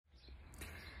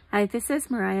Hi, this is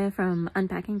Mariah from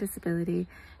Unpacking Disability,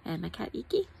 and my cat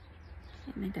Iki,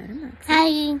 and my daughter Maxie.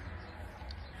 Hi.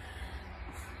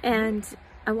 And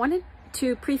I wanted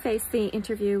to preface the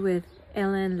interview with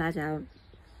Ellen Ladau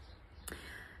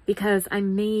because I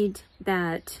made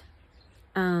that,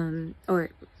 or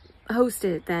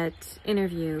hosted that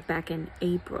interview back in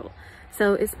April.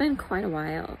 So it's been quite a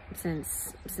while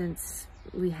since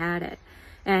we had it,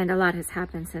 and a lot has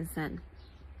happened since then.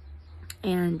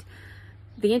 And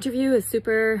the interview is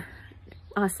super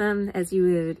awesome, as you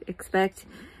would expect.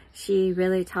 She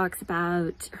really talks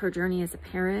about her journey as a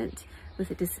parent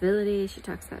with a disability. She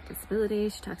talks about disability.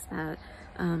 She talks about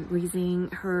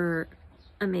raising her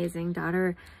amazing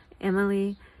daughter,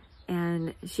 Emily.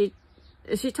 And she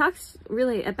talks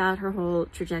really about her whole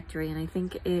trajectory. And I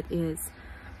think it is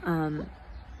a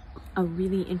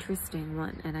really interesting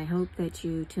one. And I hope that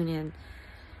you tune in.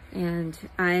 And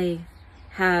I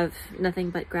have nothing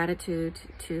but gratitude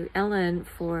to Ellen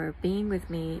for being with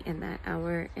me in that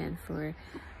hour and for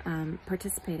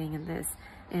participating in this.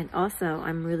 And also,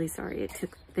 I'm really sorry it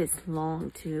took this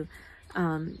long to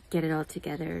get it all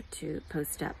together to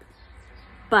post up.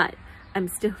 But I'm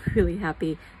still really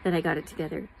happy that I got it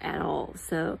together at all.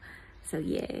 So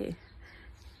yay.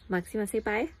 Max, you want to say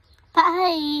bye?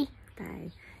 Bye.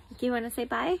 Bye. Do you want to say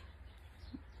bye?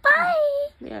 Bye.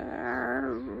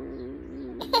 Yeah.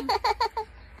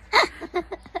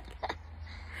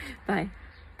 Bye.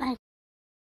 Bye.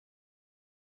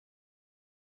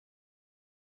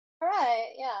 All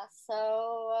right, yeah,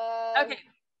 so Okay,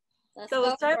 so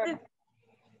we'll start with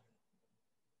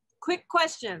quick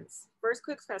questions. First,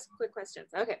 quick questions.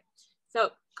 Okay,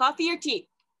 so coffee or tea?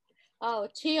 Oh,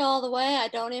 tea all the way. I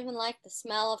don't even like the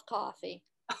smell of coffee.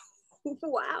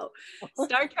 Wow.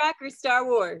 Star Trek or Star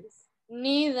Wars?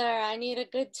 Neither. I need a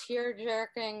good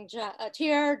tear-jerker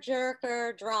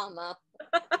drama.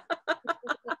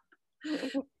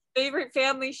 Favorite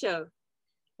family show?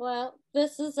 Well,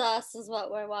 This Is Us is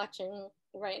what we're watching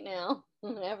right now.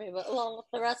 Everybody, well,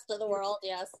 the rest of the world,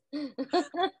 yes.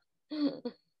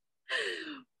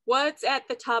 What's at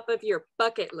the top of your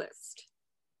bucket list?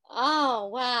 Oh,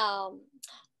 wow.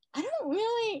 I don't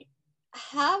really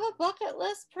have a bucket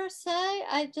list per se.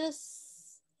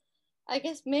 I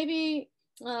guess maybe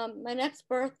my next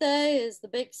birthday is the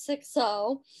big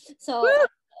 6-0. So,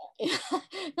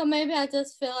 so maybe I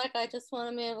just feel like I just want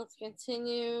to be able to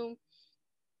continue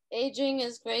aging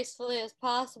as gracefully as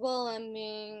possible and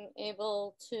being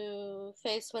able to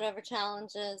face whatever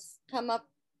challenges come up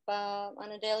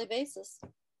on a daily basis.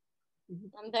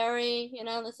 I'm very,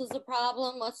 this is a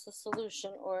problem, what's the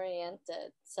solution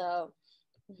oriented? So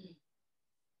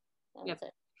that's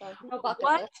it. So, no bucket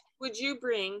What list. would you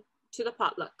bring to the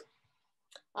potluck?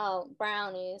 Oh,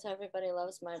 brownies. Everybody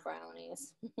loves my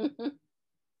brownies.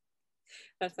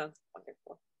 That sounds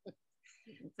wonderful.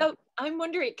 So I'm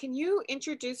wondering, can you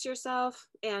introduce yourself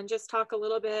and just talk a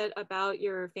little bit about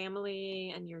your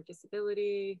family and your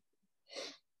disability?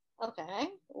 Okay,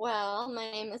 well,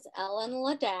 my name is Ellen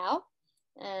Ladau,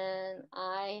 and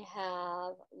I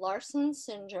have Larsen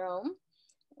syndrome,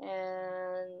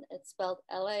 and it's spelled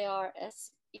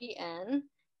Larsen,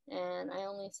 and I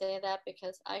only say that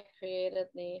because I created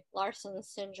the Larsen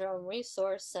Syndrome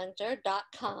Resource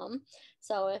Center.com.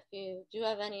 So if you do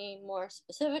have any more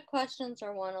specific questions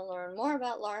or want to learn more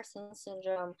about Larsen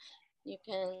syndrome, you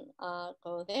can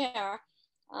go there.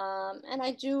 And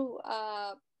I do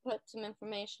put some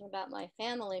information about my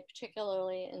family,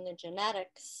 particularly in the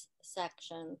genetics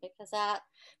section, because that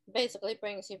basically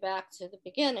brings you back to the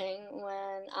beginning.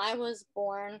 When I was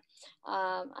born,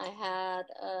 I had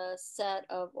a set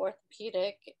of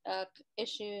orthopedic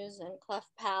issues and cleft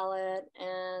palate,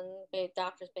 and the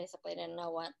doctors basically didn't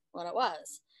know what it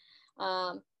was.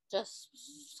 Just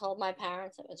told my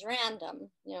parents it was random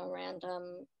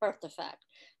birth defect.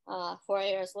 4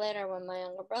 years later, when my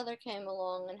younger brother came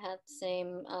along and had the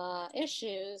same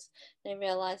issues, they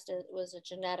realized it was a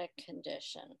genetic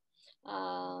condition.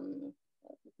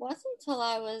 It wasn't until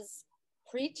I was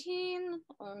preteen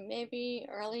or maybe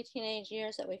early teenage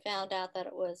years that we found out that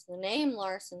it was the name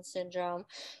Larsen syndrome,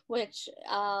 which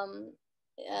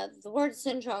the word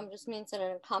syndrome just means that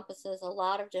it encompasses a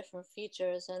lot of different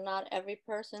features, and not every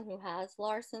person who has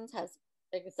Larsen's has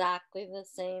exactly the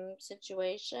same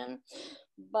situation.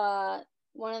 But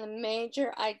one of the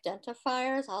major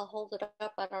identifiers, I'll hold it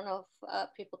up, I don't know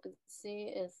if people can see,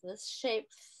 is this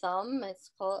shaped thumb.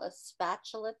 It's called a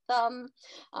spatula thumb.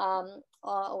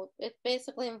 It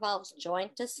basically involves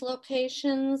joint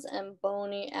dislocations and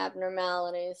bony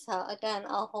abnormalities. Again,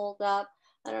 I'll hold up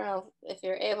I don't know if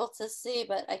you're able to see,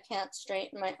 but I can't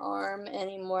straighten my arm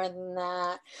any more than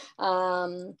that.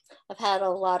 I've had a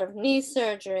lot of knee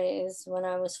surgeries. When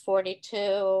I was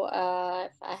 42, I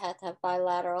had to have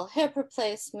bilateral hip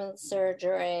replacement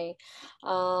surgery.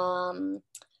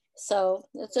 So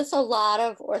it's just a lot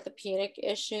of orthopedic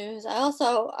issues. I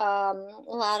also, a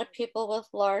lot of people with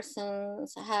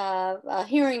Larson's have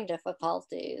hearing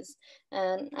difficulties.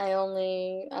 And I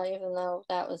only, even though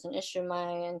that was an issue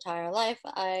my entire life,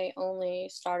 I only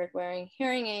started wearing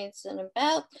hearing aids in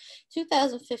about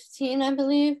 2015, I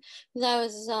believe, because I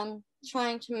was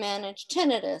trying to manage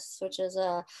tinnitus, which is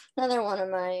another one of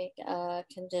my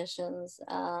conditions,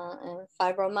 and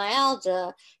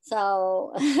fibromyalgia.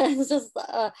 So it's just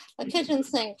a kitchen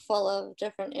sink full of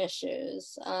different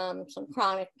issues, some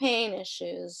chronic pain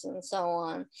issues, and so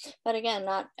on. But again,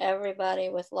 not everybody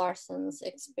with Larson's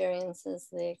experiences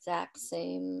the exact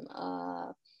same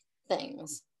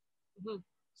things. Mm-hmm.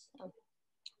 So.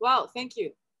 Wow, thank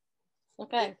you.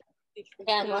 Okay.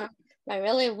 Again, one of my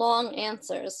really long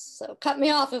answers. So cut me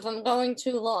off if I'm going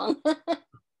too long.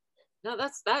 No,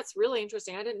 that's really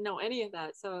interesting. I didn't know any of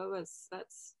that, so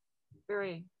that's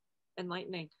very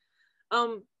enlightening.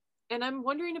 And I'm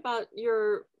wondering about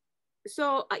your.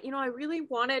 So I really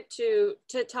wanted to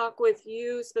talk with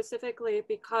you specifically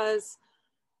because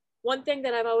one thing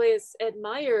that I've always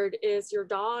admired is your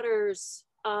daughter's.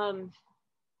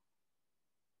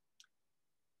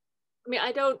 I mean,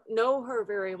 I don't know her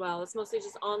very well. It's mostly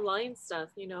just online stuff,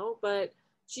 but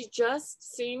she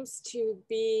just seems to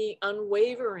be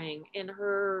unwavering in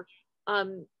her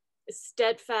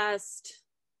steadfast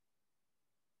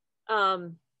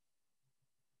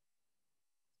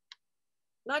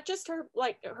not just her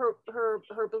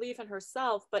belief in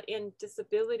herself, but in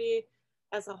disability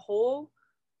as a whole,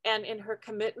 and in her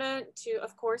commitment to,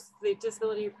 of course, the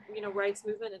disability rights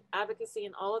movement and advocacy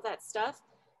and all of that stuff.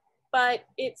 But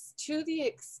it's to the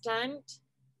extent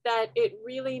that it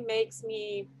really makes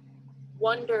me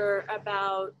wonder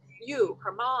about you,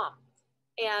 her mom,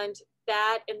 and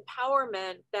that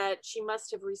empowerment that she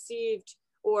must have received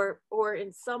or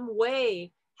in some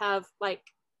way have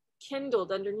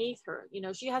kindled underneath her.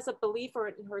 She has a belief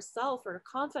in herself or a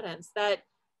confidence that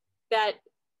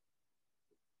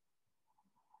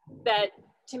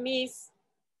to me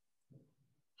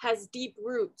has deep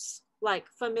roots, like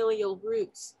familial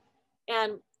roots.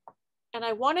 And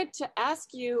I wanted to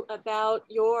ask you about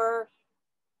your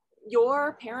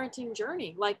parenting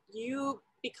journey, like you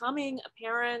becoming a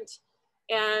parent,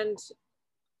 and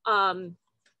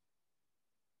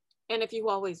if you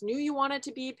always knew you wanted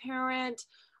to be a parent.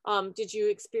 Did you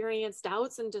experience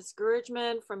doubts and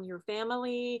discouragement from your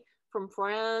family, from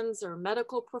friends or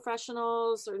medical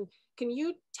professionals? Or can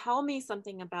you tell me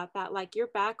something about that, like your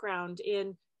background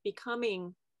in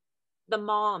becoming the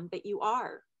mom that you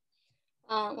are?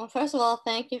 Well, first of all,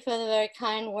 thank you for the very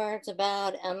kind words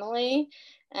about Emily.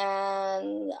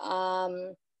 And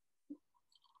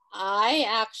I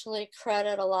actually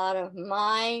credit a lot of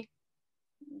my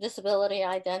disability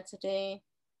identity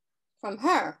from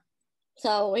her.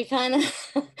 So we kind of,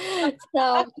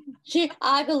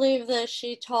 I believe that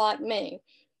she taught me,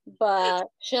 but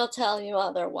she'll tell you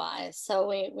otherwise. So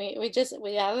we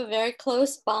have a very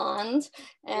close bond,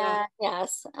 and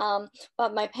yes,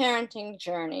 but my parenting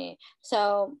journey.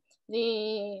 So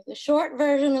the short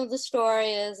version of the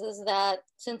story is that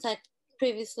since I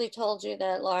previously told you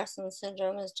that Larsen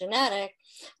syndrome is genetic,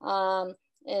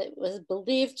 it was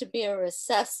believed to be a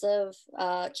recessive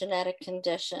genetic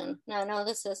condition. Now, I know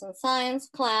this isn't science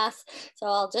class, so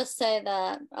I'll just say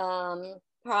that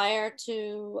prior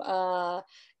to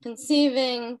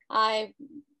conceiving, I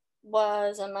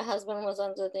was, and my husband was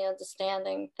under the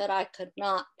understanding that I could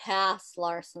not pass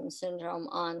Larsen syndrome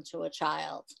on to a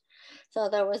child. So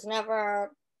there was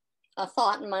never a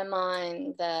thought in my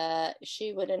mind that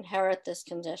she would inherit this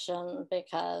condition,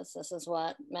 because this is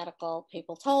what medical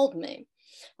people told me.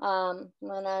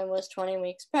 When I was 20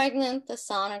 weeks pregnant, the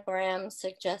sonogram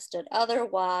suggested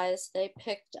otherwise. They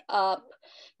picked up,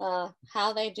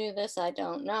 how they do this, I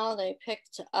don't know. They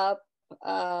picked up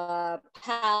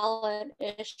palate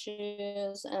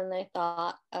issues, and they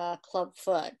thought club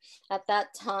foot. At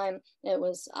that time, it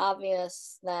was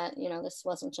obvious that this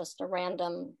wasn't just a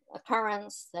random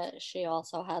occurrence, that she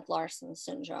also had Larsen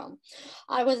syndrome.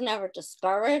 I was never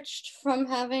discouraged from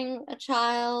having a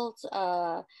child.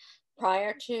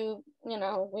 Prior to,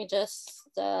 we just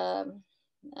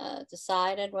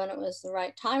decided when it was the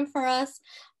right time for us.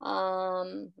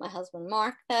 My husband,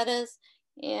 Mark, that is.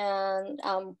 And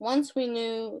once we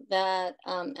knew that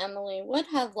Emily would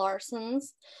have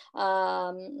Larson's,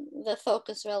 the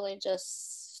focus really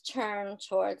just focus turned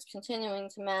towards continuing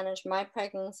to manage my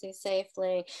pregnancy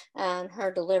safely and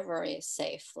her delivery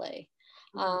safely.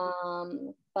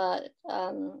 But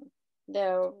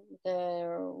there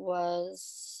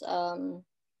was,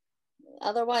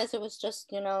 otherwise it was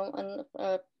just,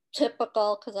 a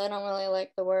typical, because I don't really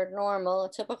like the word normal,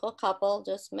 a typical couple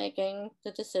just making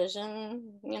the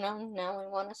decision, now we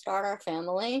want to start our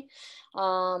family.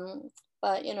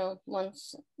 But,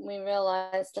 once we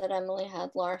realized that Emily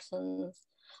had Larson's,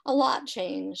 a lot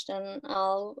changed. And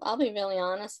I'll be really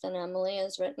honest, and Emily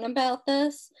has written about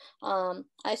this.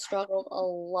 I struggled a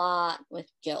lot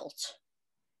with guilt.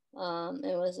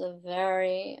 It was a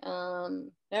very,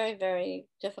 very, very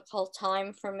difficult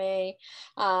time for me.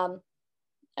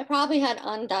 I probably had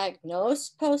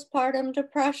undiagnosed postpartum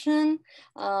depression,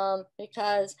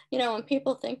 because, when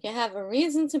people think you have a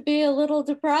reason to be a little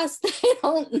depressed, they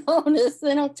don't notice,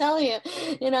 they don't tell you.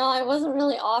 I wasn't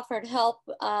really offered help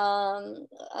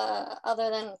other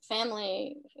than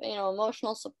family,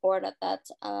 emotional support at that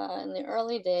in the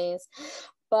early days.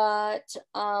 But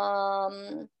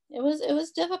it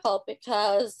was difficult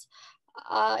because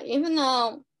even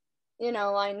though,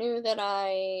 I knew that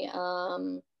I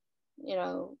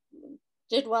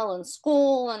did well in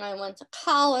school and I went to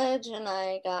college and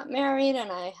I got married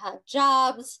and I had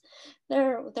jobs,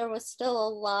 there was still a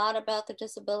lot about the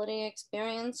disability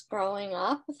experience growing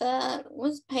up that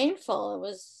was painful. It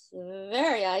was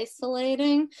very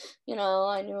isolating.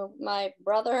 I knew my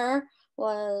brother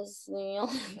was the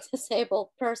only disabled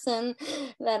person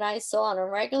that I saw on a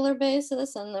regular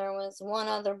basis, and there was one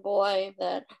other boy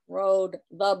that rode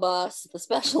the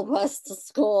special bus to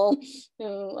school,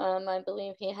 who I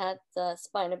believe he had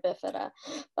spina bifida,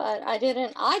 but I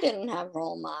didn't have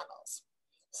role models.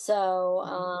 So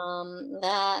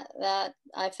that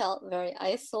I felt very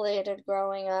isolated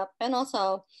growing up. And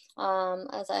also,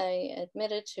 as I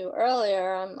admitted to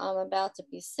earlier, I'm about to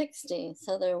be 60.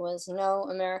 So there was no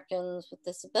Americans with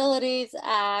Disabilities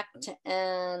Act,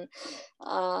 and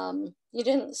you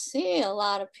didn't see a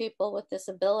lot of people with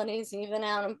disabilities even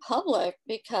out in public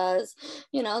because,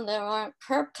 there aren't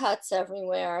curb cuts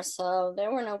everywhere. So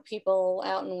there were no people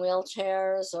out in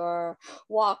wheelchairs or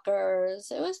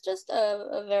walkers. It was just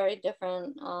a very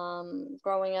different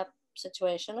growing up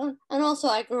situation. And also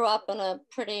I grew up in a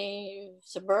pretty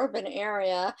suburban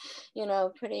area,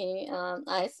 pretty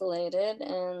isolated.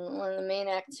 And one of the main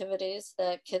activities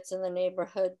that kids in the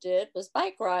neighborhood did was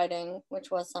bike riding, which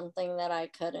was something that I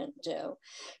couldn't do.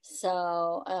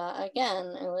 So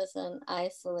again, it was an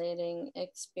isolating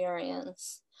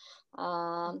experience.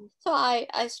 So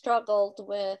I struggled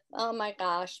with, oh my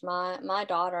gosh, my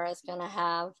daughter is going to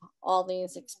have all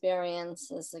these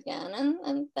experiences again.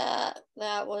 And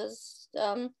that was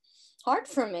hard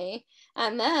for me.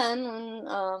 And then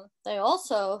when they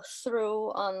also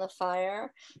threw on the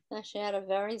fire that she had a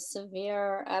very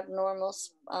severe abnormal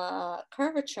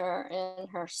curvature in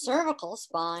her cervical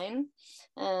spine,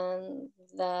 and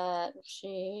that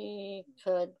she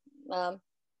could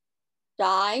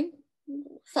die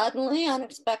suddenly,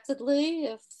 unexpectedly,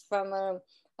 if from a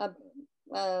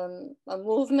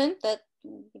movement that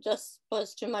just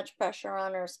was too much pressure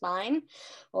on her spine,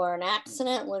 or an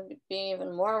accident would be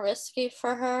even more risky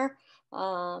for her.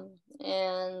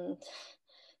 And,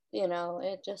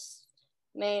 it just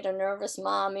made a nervous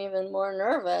mom even more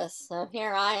nervous. So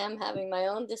here I am having my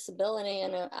own disability,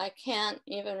 and I can't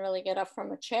even really get up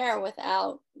from a chair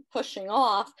without pushing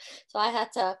off. So I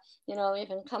had to,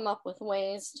 even come up with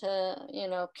ways to,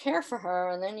 care for her.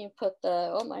 And then you put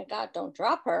oh my God, don't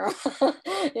drop her.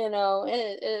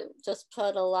 It just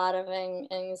put a lot of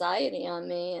anxiety on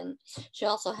me. And she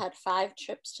also had 5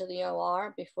 trips to the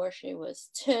OR before she was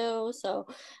 2. So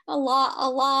a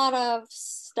lot of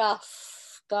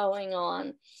stuff going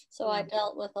on. So I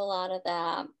dealt with a lot of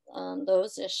that,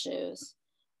 those issues.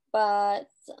 But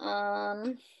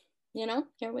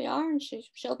here we are, and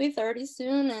she'll be 30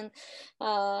 soon, and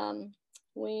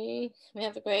we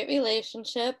have a great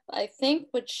relationship. I think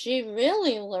what she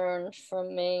really learned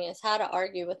from me is how to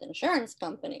argue with insurance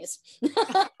companies.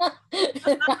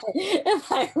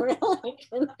 if I really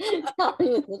can tell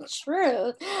you the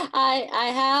truth,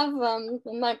 I have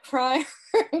in my prior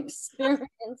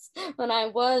experience when I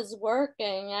was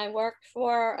working, I worked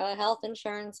for a health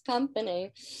insurance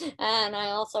company, and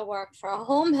I also worked for a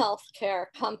home health care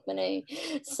company.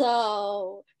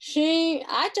 So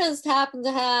I just happened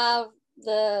to have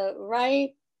the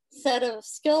right set of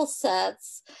skill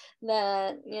sets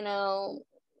that,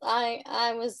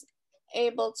 I was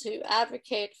able to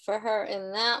advocate for her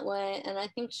in that way. And I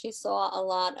think she saw a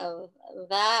lot of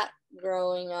that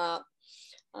growing up,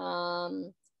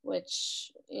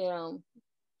 which,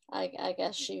 I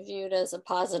guess she viewed as a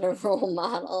positive role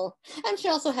model. And she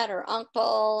also had her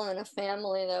uncle and a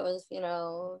family that was, you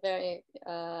know, very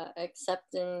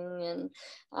accepting.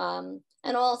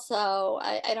 And also,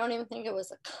 I don't even think it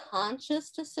was a conscious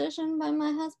decision by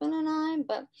my husband and I,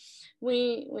 but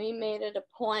we made it a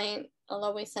point,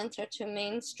 although we sent her to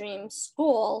mainstream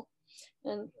school,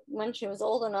 and when she was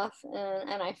old enough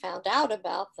and I found out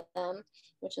about them,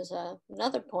 which is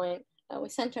another point, we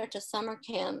sent her to summer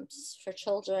camps for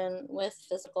children with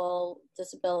physical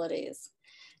disabilities.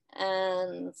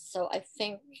 And so I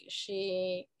think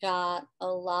she got a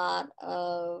lot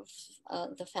of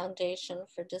the foundation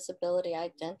for disability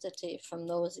identity from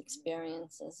those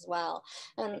experiences as well.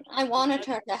 And I wanted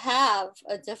her to have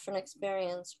a different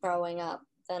experience growing up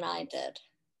than I did.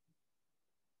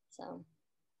 So.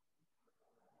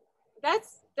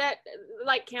 That's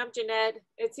like Camp Jeanette.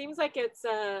 It seems like it's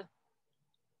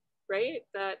right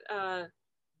that well,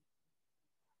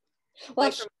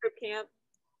 like from Crip Camp.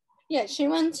 Yeah, she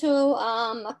went to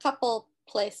a couple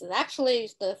places. Actually,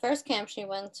 the first camp she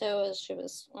went to is she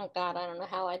was, oh God, I don't know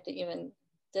how I even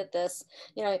did this.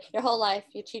 You know, your whole life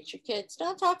you teach your kids,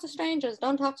 don't talk to strangers,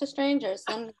 don't talk to strangers.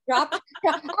 Then drop,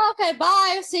 okay,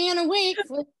 bye, see you in a week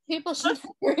with people she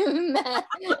never even met.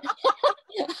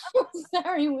 It was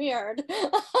very weird.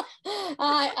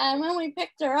 And when we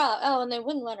picked her up, and they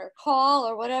wouldn't let her call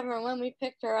or whatever. And when we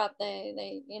picked her up,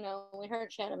 they, you know, we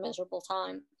heard she had a miserable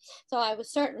time. So I was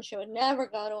certain she would never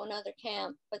go to another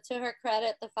camp. But to her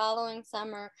credit, the following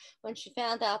summer, when she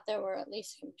found out there were at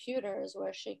least computers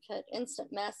where she could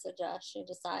instant message us, she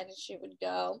decided she would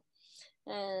go.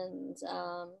 And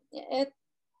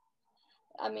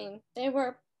they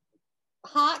were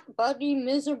hot, buggy,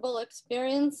 miserable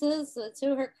experiences.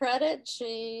 To her credit,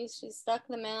 she stuck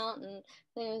them out, and I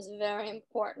think it was a very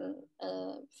important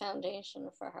foundation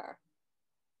for her.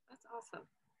 That's awesome.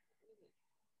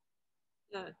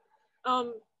 Yeah.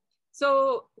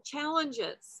 So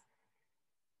challenges.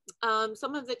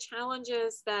 Some of the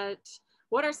challenges that.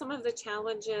 What are some of the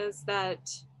challenges that?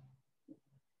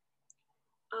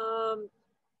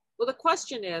 Well, the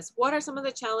question is, what are some of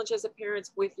the challenges that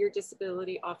parents with your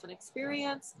disability often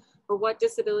experience, or what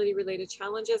disability-related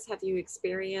challenges have you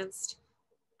experienced,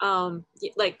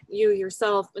 like you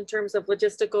yourself, in terms of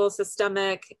logistical,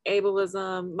 systemic,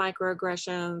 ableism,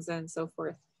 microaggressions, and so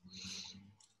forth?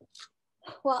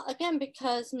 Well, again,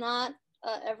 because not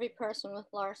every person with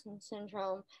Larsen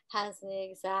syndrome has the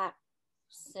exact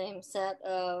same set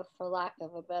of, for lack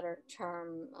of a better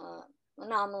term,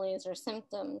 anomalies or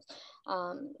symptoms.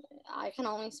 I can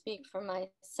only speak for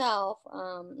myself.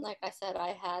 Like I said,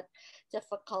 I had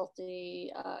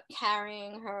difficulty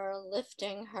carrying her,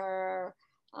 lifting her.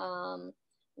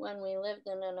 When we lived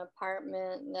in an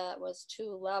apartment that was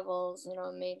 2 levels, you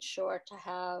know, made sure to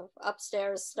have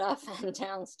upstairs stuff and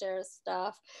downstairs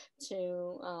stuff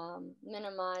to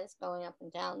minimize going up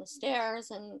and down the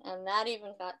stairs. And that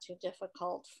even got too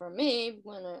difficult for me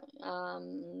when I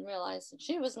realized that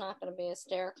she was not going to be a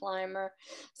stair climber.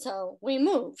 So we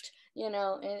moved. You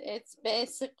know, it's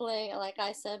basically, like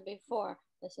I said before,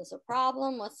 this is a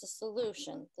problem. What's the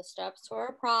solution? The steps were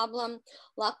a problem.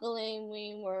 Luckily,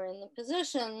 we were in the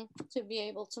position to be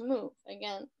able to move.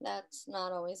 Again, that's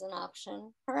not always an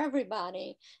option for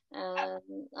everybody. And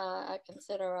I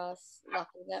consider us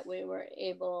lucky that we were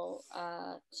able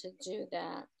to do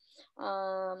that.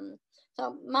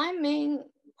 So my main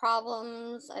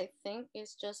problems, I think,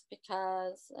 is just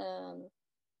because a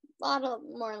lot of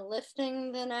more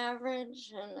lifting than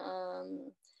average,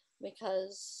 and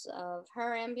because of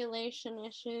her ambulation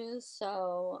issues.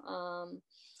 So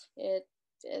it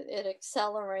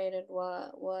accelerated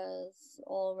what was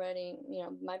already, you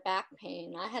know, my back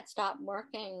pain. I had stopped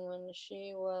working when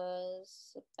she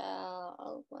was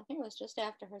about, I think it was just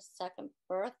after her 2nd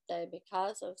birthday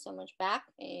because of so much back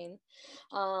pain.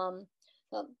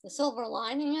 The silver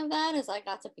lining of that is I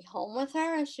got to be home with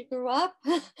her as she grew up,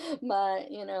 but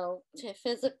you know, the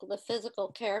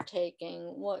physical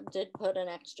caretaking did put an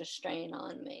extra strain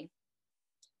on me.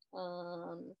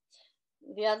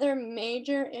 The other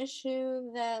major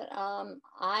issue that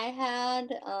I had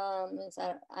is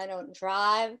that I don't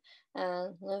drive,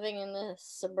 and living in the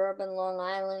suburban Long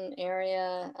Island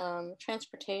area,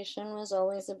 transportation was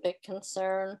always a big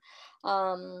concern.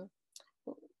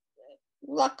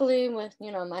 Luckily, with,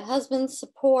 you know, my husband's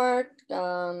support,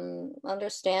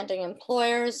 understanding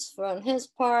employers on his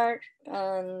part,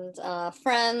 and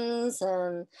friends,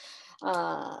 and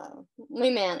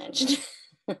we managed.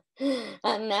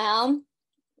 And now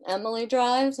Emily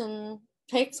drives and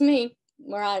takes me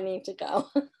where I need to go.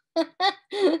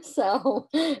 So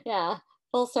yeah,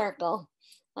 full circle.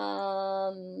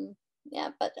 Yeah,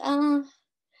 but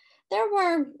there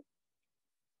were,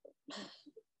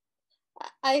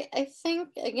 I think,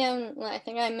 again, I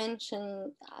think I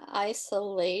mentioned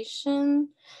isolation.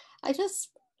 I just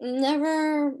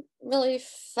never really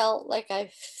felt like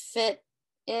I fit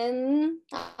in.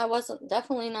 I wasn't,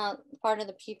 definitely not part of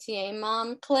the PTA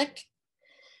mom clique.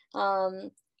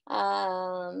 Um,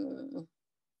 I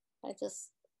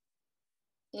just,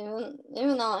 even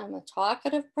though I'm a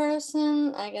talkative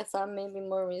person, I guess I'm maybe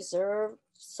more reserved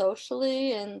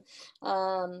socially, and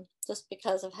just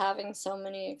because of having so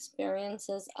many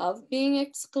experiences of being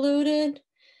excluded,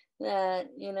 that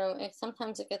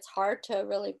sometimes it gets hard to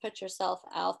really put yourself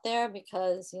out there,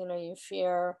 because you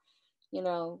fear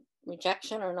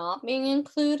rejection or not being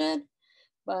included.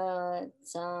 But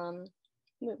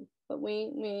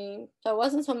we so it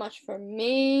wasn't so much for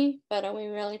me, but we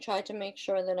really tried to make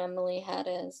sure that Emily had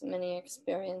as many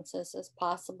experiences as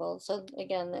possible, so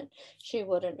again, that she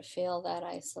wouldn't feel that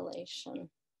isolation.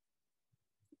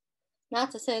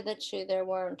 Not to say that there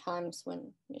weren't times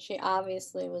when she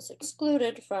obviously was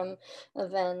excluded from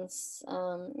events.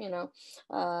 A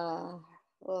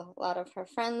lot of her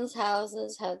friends'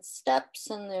 houses had steps,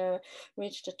 and there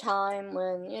reached a time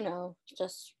when,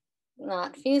 just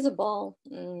not feasible.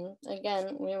 And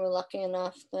again, we were lucky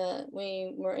enough that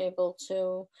we were able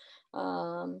to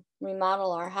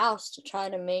remodel our house to try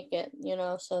to make it,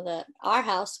 so that our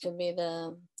house could be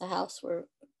the house where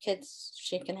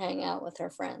she can hang out with her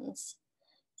friends.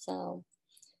 So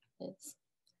it's,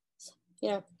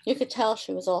 you could tell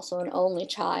she was also an only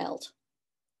child.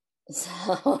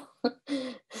 So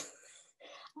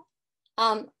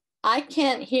I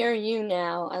can't hear you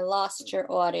now. I lost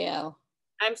your audio.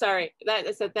 I'm sorry.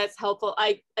 That's helpful.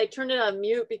 I turned it on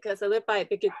mute because I live by a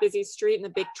big busy street and the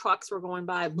big trucks were going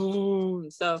by.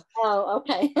 Boom. So. Oh,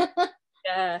 okay.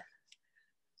 Yeah.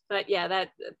 But yeah,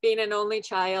 that being an only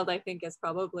child, I think, is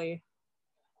probably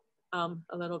a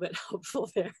little bit helpful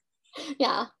there.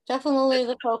 Yeah, definitely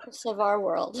the focus of our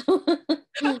world.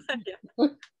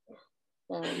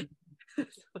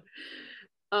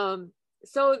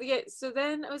 So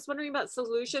then I was wondering about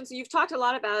solutions. You've talked a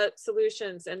lot about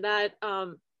solutions, and that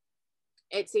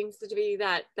it seems to be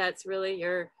that's really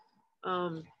your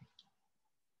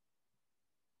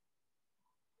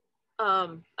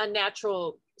a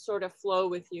natural sort of flow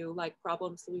with you, like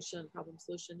problem solution,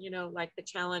 like the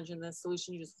challenge and the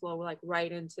solution, you just flow like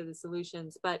right into the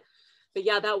solutions. But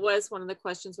yeah, that was one of the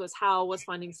questions, was how was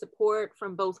finding support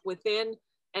from both within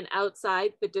and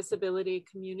outside the disability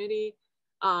community.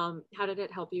 How did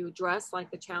it help you address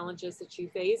like the challenges that you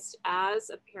faced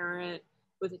as a parent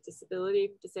with a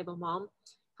disabled mom?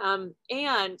 And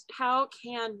how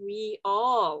can we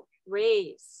all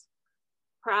raise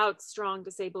proud, strong,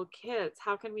 disabled kids?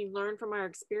 How can we learn from our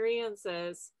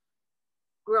experiences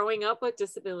growing up with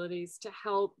disabilities to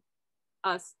help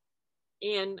us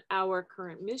in our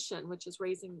current mission, which is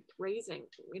raising,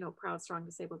 proud, strong,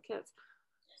 disabled kids?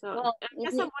 So well, I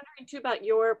guess I'm wondering too about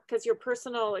your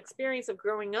personal experience of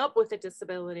growing up with a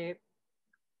disability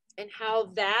and how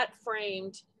that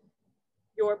framed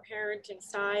your parenting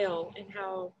style and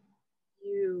how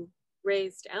you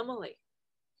raised Emily.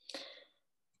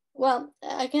 Well,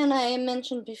 again, I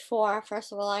mentioned before,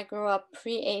 first of all, I grew up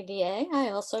pre-ADA. I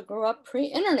also grew up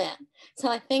pre-internet. So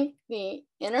I think the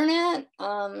internet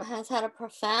has had a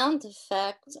profound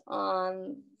effect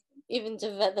on even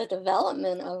the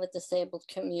development of a disabled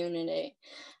community.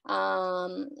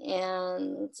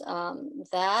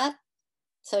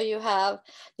 So you have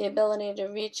the ability to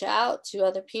reach out to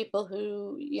other people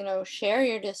who, share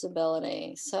your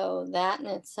disability. So that in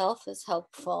itself is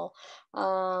helpful.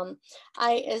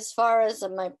 As far as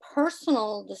my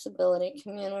personal disability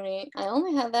community, I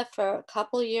only had that for a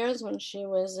couple of years when she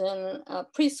was in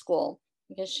preschool,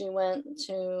 because she went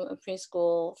to a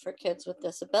preschool for kids with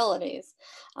disabilities.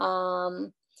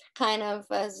 Kind of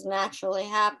as naturally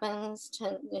happens,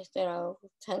 tended to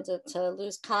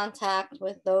lose contact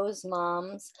with those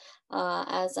moms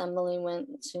as Emily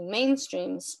went to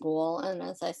mainstream school. And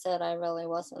as I said, I really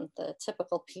wasn't the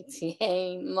typical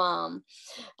PTA mom.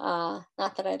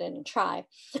 Not that I didn't try,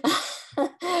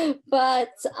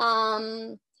 but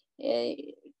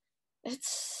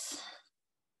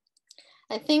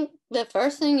I think the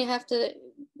first thing you have to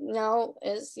know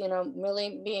is,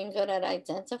 really being good at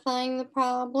identifying the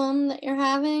problem that you're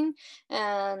having.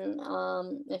 And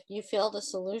if you feel the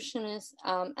solution is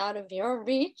out of your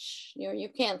reach, you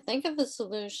can't think of a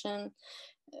solution,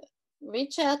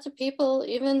 reach out to people,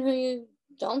 even who you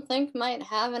don't think might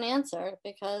have an answer,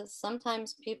 because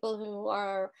sometimes people who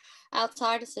are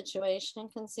outside a situation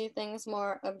can see things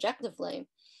more objectively.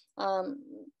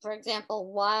 For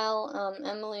example, while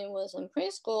Emily was in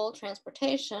preschool,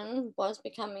 transportation was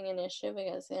becoming an issue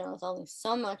because, you know, there's only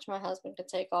so much my husband could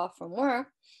take off from work.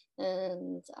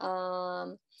 And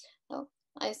so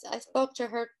I spoke to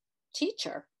her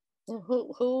teacher.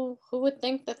 Who would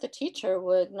think that the teacher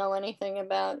would know anything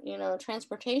about, you know,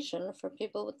 transportation for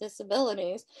people with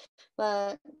disabilities?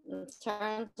 But it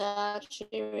turns out she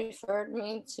referred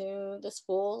me to the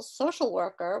school's social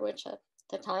worker, which at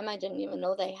the time I didn't even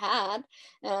know they had,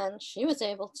 and she was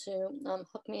able to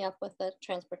hook me up with a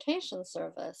transportation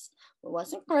service. It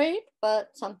wasn't great,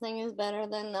 but something is better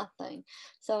than nothing.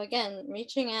 So again,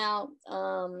 reaching out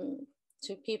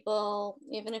to people,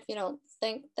 even if you don't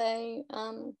think they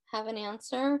have an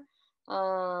answer.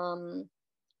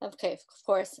 Okay, of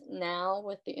course, now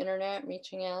with the internet,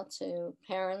 reaching out to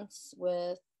parents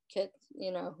with kids,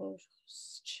 you know,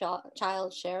 whose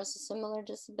child shares a similar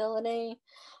disability.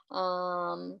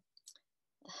 But,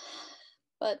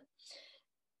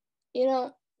 you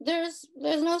know, there's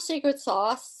no secret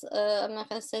sauce. I'm not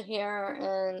going to sit here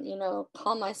and, you know,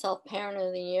 call myself parent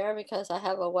of the year because I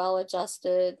have a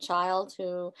well-adjusted child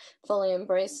who fully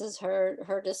embraces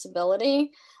her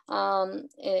disability.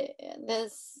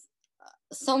 There's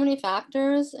so many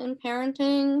factors in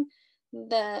parenting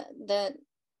that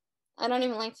I don't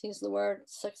even like to use the word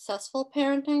successful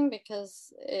parenting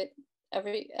because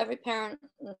every parent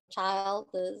and child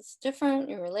is different.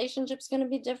 Your relationship's going to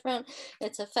be different.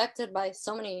 It's affected by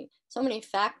so many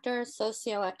factors,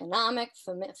 socioeconomic,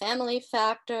 family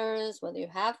factors, whether you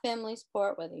have family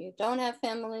support, whether you don't have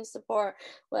family support,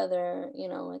 whether, you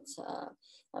know, it's a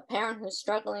parent who's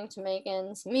struggling to make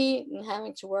ends meet and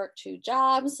having to work 2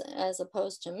 jobs, as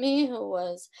opposed to me, who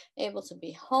was able to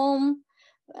be home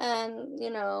and, you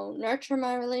know, nurture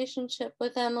my relationship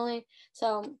with Emily.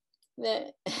 So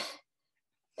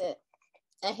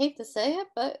I hate to say it,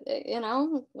 but you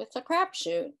know, it's a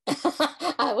crapshoot.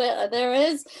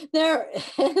 There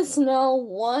is no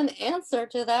one answer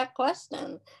to that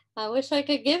question. I wish I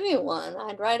could give you one.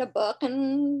 I'd write a book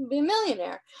and be a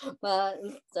millionaire, but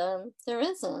there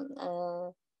isn't.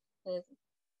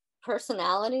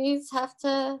 Personalities have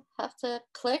to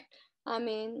click. I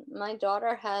mean, my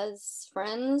daughter has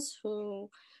friends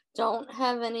who don't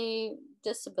have any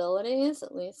disabilities,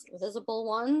 at least visible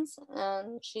ones,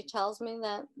 and she tells me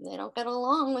that they don't get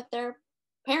along with their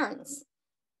parents,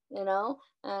 you know,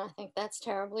 and I think that's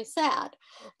terribly sad.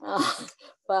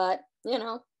 But, you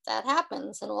know, that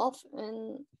happens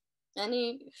in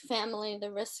any family.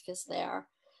 The risk is there.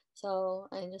 So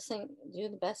I just think do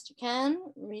the best you can,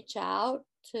 reach out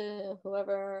to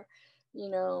whoever, you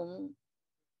know,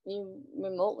 you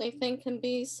remotely think can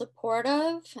be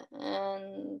supportive,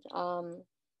 and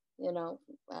you know,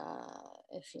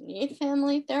 if you need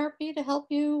family therapy to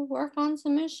help you work on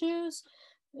some issues,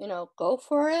 you know, go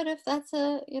for it if that's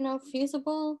you know,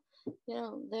 feasible. You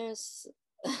know, there's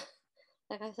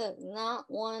like I said, not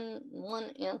one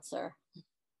answer.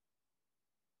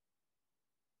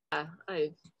 Yeah,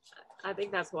 I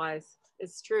think that's wise.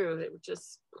 It's true. It was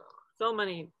just so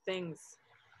many things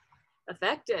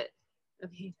affect it. I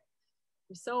mean,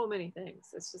 there's so many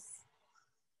things. It's just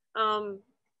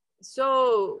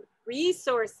so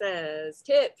resources,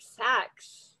 tips,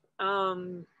 hacks. Are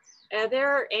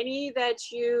there any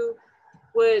that you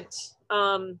would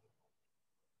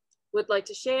like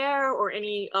to share, or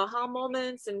any aha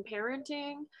moments in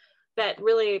parenting that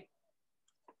really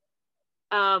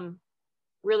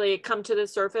really come to the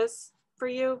surface for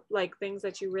you, like things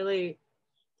that you really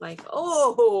like,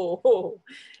 oh,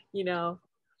 you know?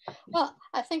 Well,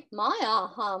 I think my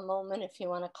aha moment, if you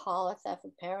want to call it that, for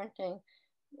parenting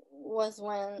was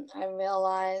when I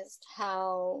realized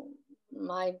how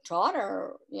my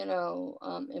daughter, you know,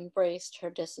 embraced her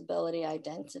disability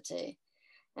identity.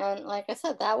 And like I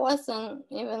said, that wasn't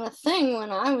even a thing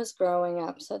when I was growing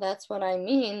up. So that's what I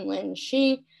mean when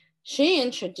she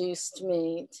introduced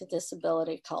me to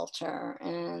disability culture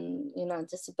and, you know,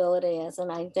 disability as an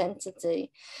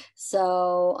identity.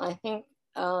 So I think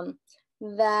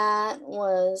that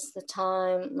was the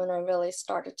time when I really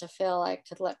started to feel I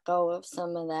could let go of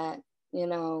some of that, you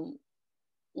know,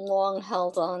 long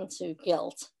held on to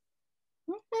guilt.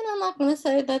 And I'm not going to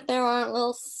say that there aren't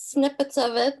little snippets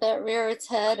of it that rear its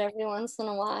head every once in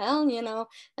a while. You know,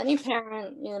 any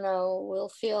parent, you know, will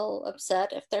feel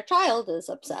upset if their child is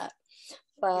upset.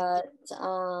 But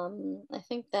I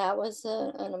think that was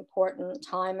an important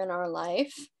time in our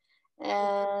life.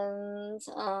 And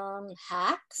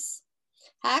hacks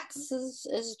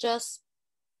is just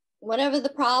whatever the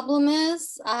problem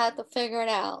is, I had to figure it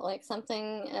out. Like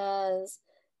something as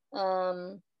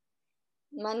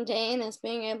mundane as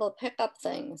being able to pick up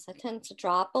things. I tend to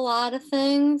drop a lot of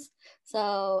things.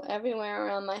 So everywhere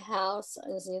around my house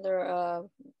is either a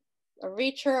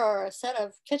reacher or a set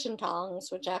of kitchen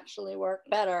tongs, which actually work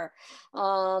better.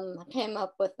 I came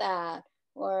up with that.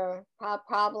 Or a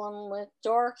problem with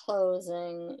door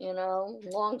closing,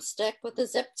 long stick with a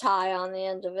zip tie on the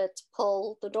end of it to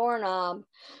pull the doorknob.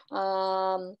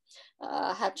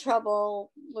 Had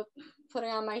trouble with putting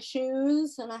on my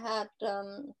shoes, and I had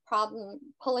problem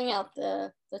pulling out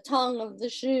the tongue of the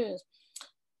shoes.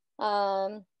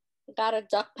 Got a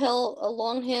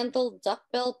long-handled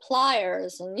duckbill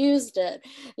pliers and used it.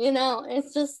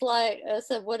 It's just like I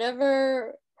said,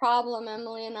 whatever problem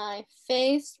Emily and I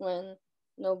faced when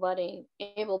nobody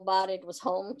able-bodied was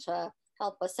home to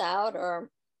help us out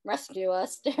or rescue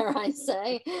us, dare I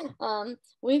say,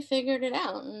 we figured it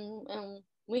out, and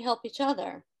we help each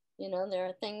other. There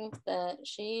are things that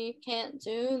she can't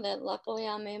do that luckily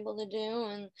I'm able to do,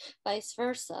 and vice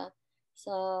versa.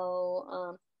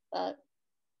 So, but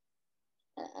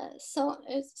so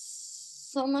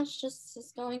it's so much just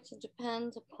is going to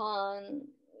depend upon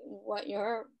what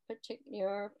your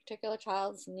particular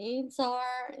child's needs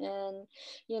are, and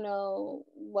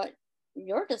what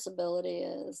your disability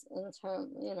is in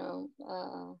terms,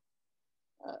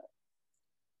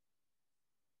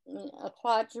 a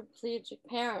quadriplegic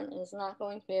parent is not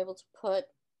going to be able to put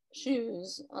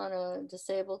shoes on a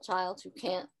disabled child who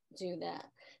can't do that.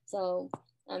 So,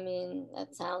 I mean,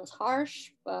 that sounds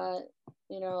harsh, but,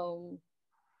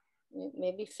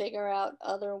 maybe figure out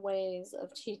other ways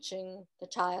of teaching the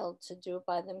child to do it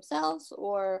by themselves,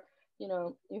 or,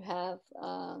 you have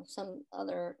some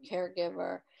other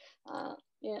caregiver.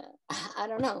 Yeah, I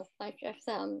don't know. Like I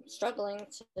said, I'm struggling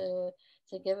to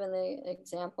give an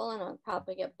example, and I'll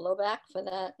probably get blowback for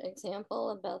that example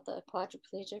about the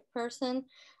quadriplegic person.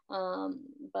 But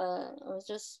I was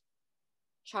just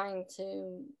trying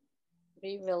to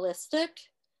be realistic.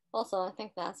 Also, I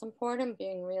think that's important,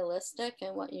 being realistic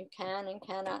in what you can and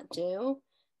cannot do,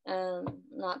 and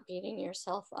not beating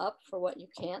yourself up for what you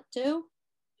can't do.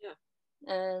 Yeah.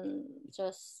 And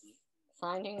just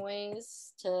finding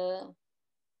ways to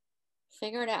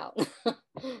figure it out.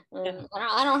 Yeah.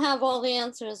 I don't have all the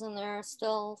answers, and there are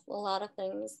still a lot of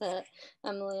things that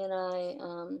Emily and I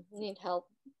need help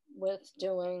with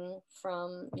doing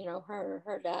from,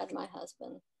 her dad, my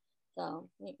husband. So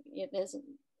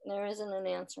there isn't an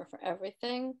answer for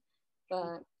everything,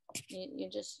 but you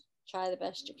just try the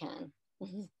best you can.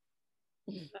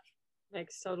 That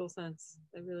makes total sense.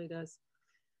 It really does.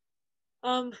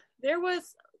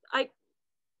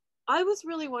 I was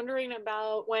really wondering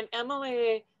about when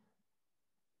Emily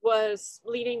was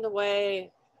leading the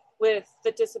way with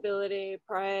the disability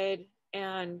pride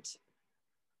and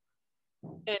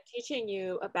teaching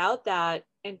you about that,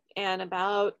 and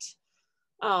about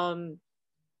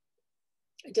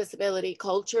disability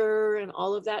culture and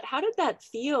all of that. How did that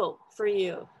feel for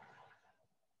you?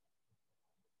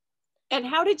 And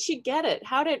how did she get it?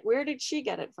 Where did she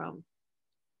get it from?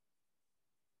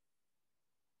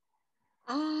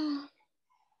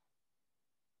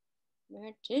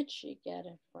 Where did she get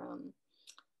it from?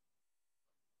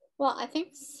 Well, I think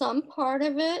some part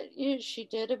of it she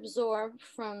did absorb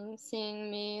from seeing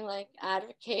me like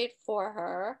advocate for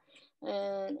her,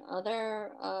 and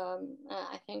other,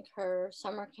 I think her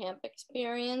summer camp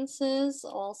experiences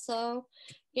also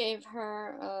gave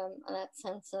her that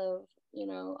sense of,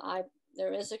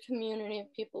 there is a community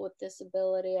of people with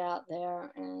disability out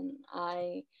there, and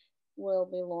I will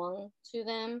belong to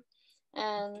them.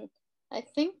 And I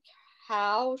think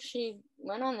how she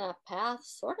went on that path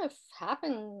sort of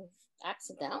happened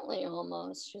accidentally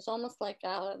almost. She's almost like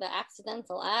the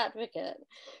accidental advocate.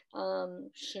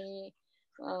 She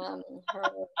her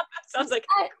Sounds like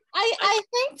I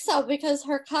think so, because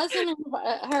her cousin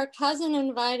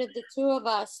invited the two of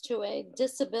us to a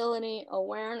disability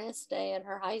awareness day at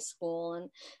her high school,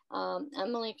 and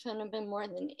Emily couldn't have been more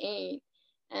than 8,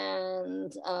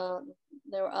 and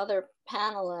there were other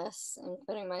panelists,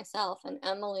 including myself, and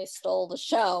Emily stole the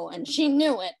show, and she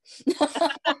knew it.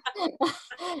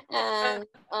 And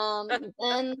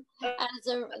then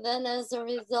as a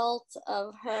result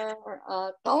of her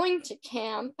going to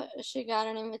camp, she got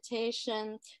an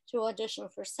invitation to audition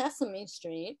for Sesame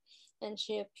Street, and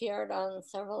she appeared on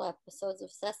several episodes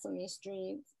of Sesame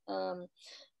Street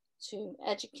to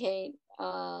educate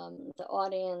the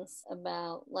audience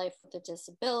about life with a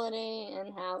disability,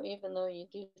 and how even though you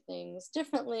do things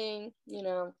differently,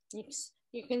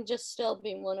 you can just still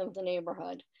be one of the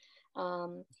neighborhood.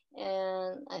 And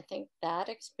I think that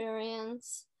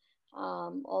experience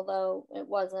Although it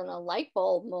wasn't a light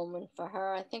bulb moment for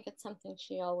her, I think it's something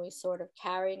she always sort of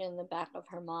carried in the back of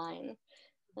her mind.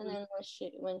 And then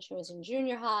when she was in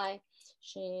junior high,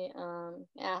 she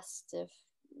asked if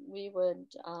we would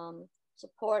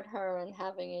support her in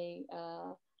having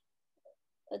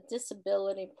a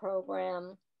disability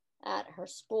program at her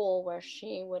school where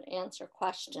she would answer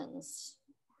questions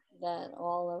that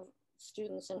all of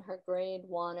students in her grade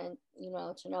wanted,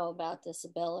 to know about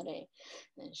disability.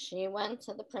 And she went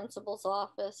to the principal's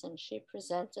office and she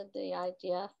presented the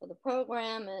idea for the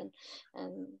program,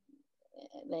 and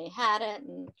they had it.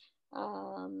 And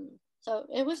so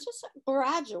it was just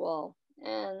gradual.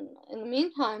 And in the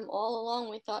meantime, all along,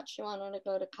 we thought she wanted to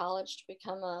go to college to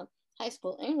become a high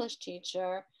school English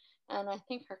teacher. And I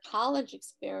think her college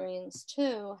experience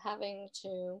too, having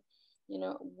to,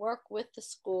 work with the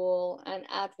school and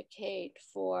advocate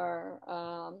for,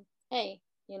 hey,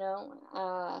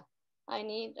 I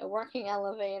need a working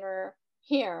elevator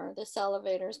here. This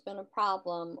elevator's been a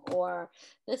problem, or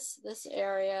this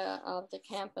area of the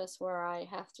campus where I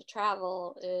have to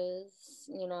travel is,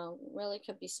 really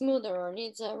could be smoother, or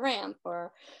needs a ramp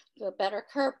or a better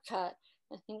curb cut.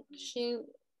 I think it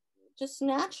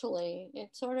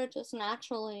sort of just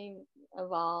naturally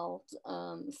evolved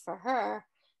for her.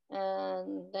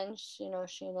 And then she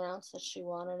announced that she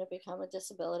wanted to become a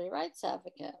disability rights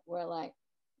advocate. We're like,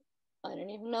 I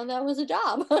didn't even know that was a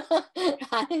job.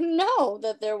 I didn't know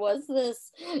that there was this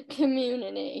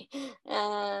community.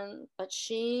 But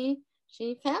she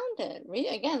found it.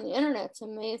 Again, the internet's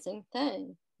an amazing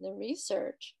thing, the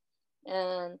research.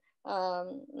 And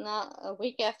not a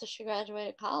week after she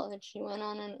graduated college, she went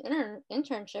on an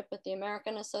internship with the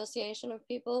American Association of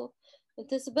People with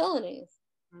Disabilities.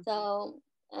 Mm-hmm. So,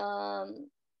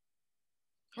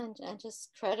 and I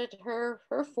just credit her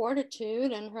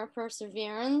fortitude and her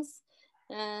perseverance.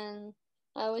 And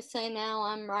I always say now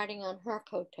I'm riding on her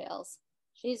coattails.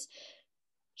 She's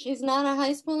not a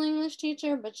high school English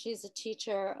teacher, but she's a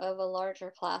teacher of a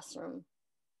larger classroom.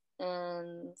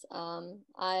 And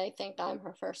I think I'm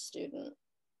her first student.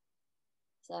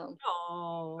 So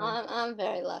I'm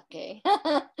very lucky.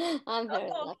 I'm very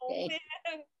lucky.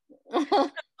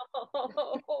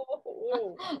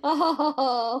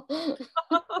 Oh,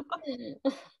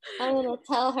 I'm gonna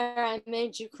tell her I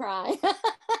made you cry.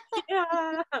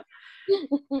 Yeah.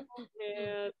 Oh,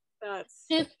 man,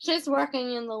 she's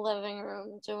working in the living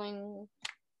room doing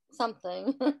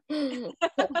something.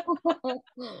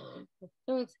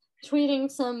 Tweeting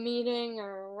some meeting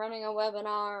or running a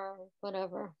webinar or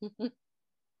whatever.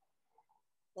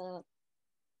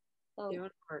 Doing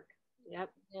work. Yep.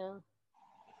 Yeah.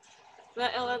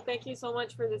 But Ellen, thank you so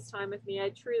much for this time with me.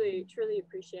 I truly, truly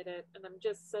appreciate it. And I'm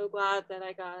just so glad that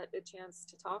I got a chance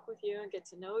to talk with you and get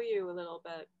to know you a little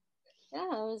bit. Yeah,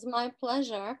 it was my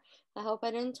pleasure. I hope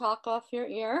I didn't talk off your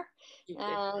ear.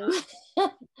 And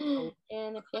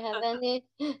if you have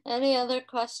any other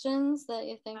questions that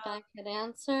you think I could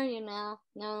answer, you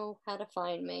know how to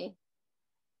find me.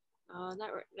 I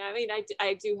mean,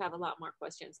 I do have a lot more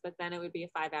questions, but then it would be a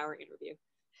 5-hour interview.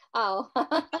 Oh,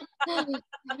 well,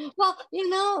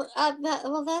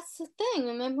 that's the thing.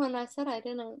 Remember when I said I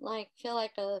didn't feel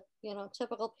like a,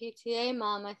 typical PTA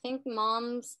mom? I think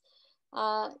moms,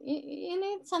 you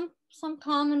need some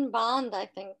common bond, I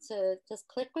think, to just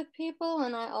click with people.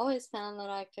 And I always found that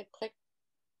I could click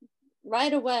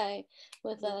right away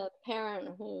with a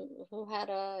parent who had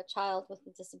a child with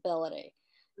a disability.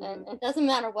 And it doesn't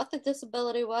matter what the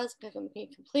disability was, it can be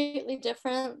completely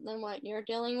different than what you're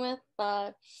dealing with,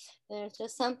 but there's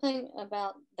just something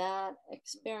about that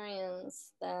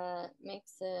experience that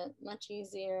makes it much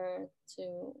easier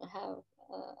to have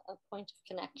a point of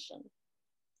connection.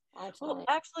 Well,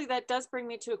 actually, that does bring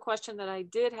me to a question that I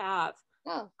did have,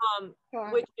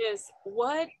 Sure. Which is,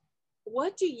 what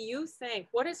do you think?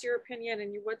 What is your opinion,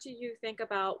 and what do you think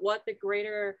about what the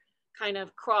greater kind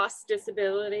of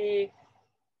cross-disability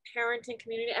parenting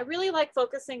community? I really like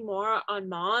focusing more on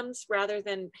moms rather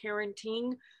than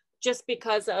parenting, just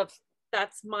because of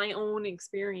that's my own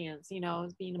experience, being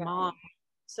a mom.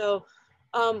 So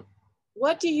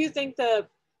what do you think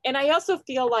and I also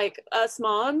feel like us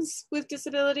moms with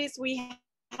disabilities, we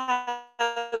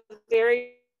have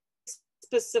very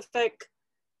specific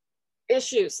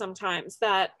issues sometimes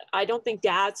that I don't think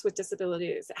dads with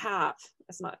disabilities have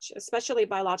as much, especially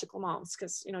biological moms,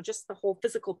 because just the whole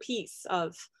physical piece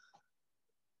of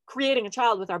creating a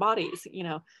child with our bodies,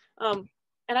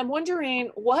 and I'm wondering,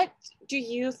 what do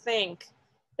you think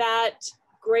that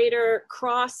greater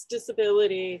cross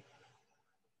disability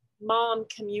mom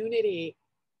community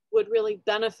would really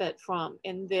benefit from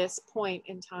in this point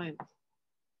in time?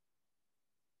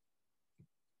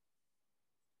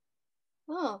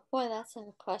 Oh boy, that's a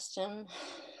question.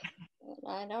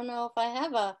 I don't know if I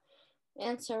have a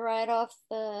answer right off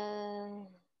the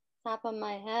top of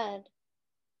my head.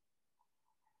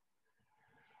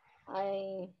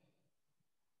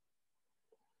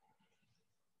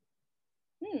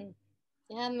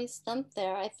 You have me stumped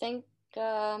there. I think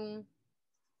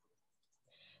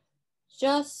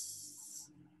just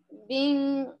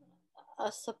being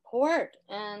a support,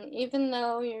 and even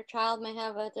though your child may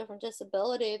have a different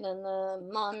disability than the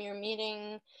mom you're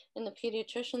meeting in the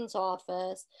pediatrician's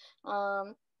office,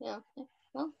 you know,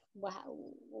 well,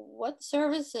 what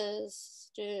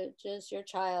services does your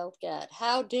child get?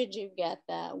 How did you get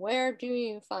that? Where do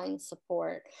you find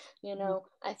support? You know,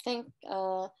 I think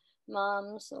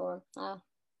moms or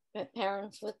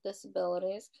parents with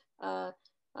disabilities,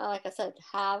 like I said,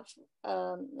 have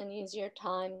an easier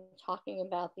time talking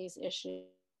about these issues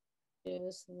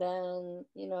than,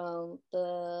 you know,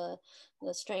 the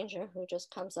stranger who just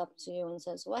comes up to you and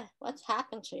says, what's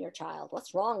happened to your child?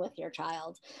 What's wrong with your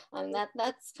child?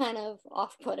 That's kind of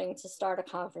off-putting to start a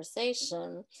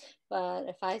conversation. But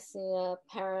if I see a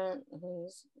parent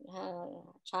who's had a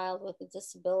child with a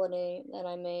disability that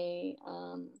I may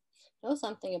know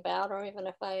something about, or even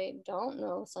if I don't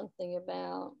know something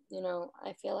about, you know,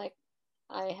 I feel like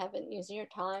I have an easier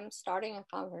time starting a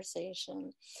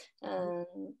conversation, and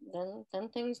then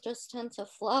things just tend to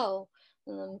flow.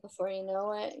 And then before you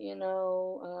know it, you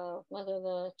know, whether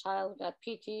the child got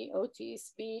PT, OT,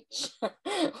 speech,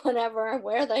 whatever,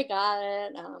 where they got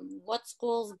it, what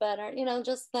school's better, you know,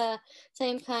 just the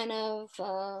same kind of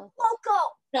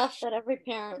stuff that every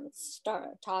parent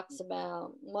talks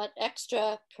about. What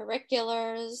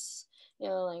extracurriculars, you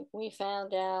know, like we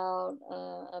found out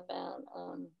about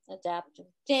adaptive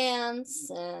dance,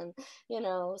 and, you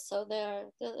know, so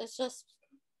it's just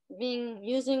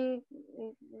using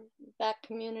that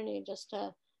community just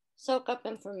to soak up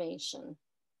information.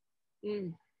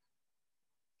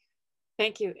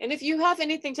 Thank you. And if you have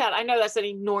anything to add, I know that's an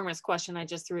enormous question I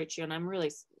just threw at you, and I'm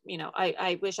really, you know,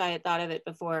 I wish I had thought of it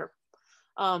before,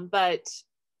 but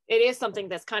it is something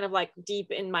that's kind of like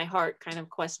deep in my heart kind of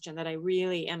question that I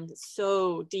really am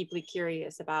so deeply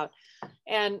curious about.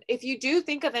 And if you do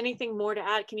think of anything more to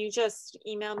add, can you just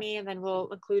email me, and then we'll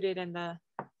include it in the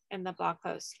blog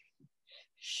post.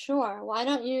 Sure. Why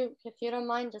don't you, if you don't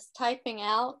mind, just typing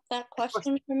out that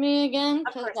question for me again,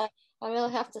 because I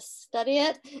really have to study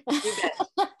it.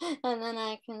 And then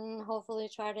I can hopefully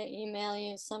try to email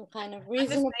you some kind of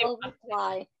reasonable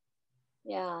reply.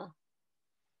 Yeah.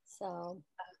 So.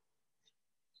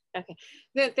 Okay.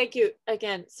 Thank you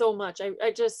again so much.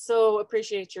 I just so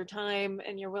appreciate your time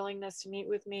and your willingness to meet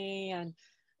with me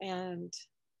and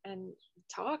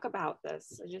talk about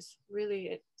this. I just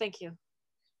really thank you.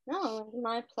 No,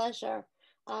 my pleasure.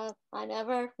 I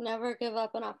never give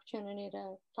up an opportunity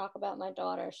to talk about my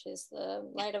daughter. She's the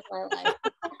light of my life.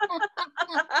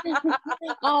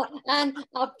 Oh, and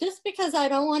just because I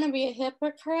don't want to be a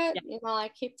hypocrite, you know, I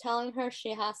keep telling her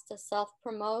she has to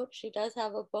self-promote. She does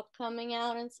have a book coming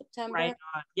out in September. Right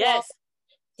on. Yes.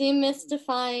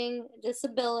 Demystifying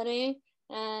Disability,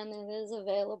 and it is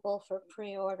available for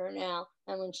pre-order now.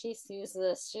 And when she sees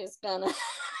this, she's gonna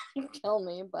kill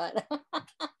me, but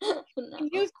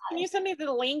can you send me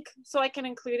the link so I can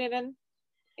include it in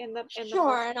the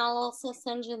Sure, and I'll also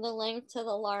send you the link to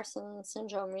the Larson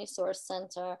Syndrome Resource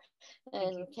Center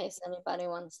in case anybody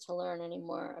wants to learn any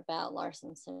more about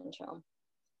Larson syndrome.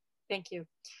 Thank you.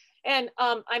 And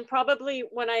I'm probably,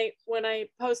 when I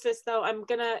post this though, I'm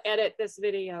gonna edit this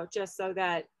video just so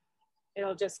that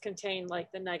it'll just contain like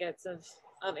the nuggets of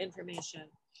information.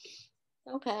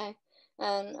 Okay,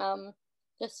 and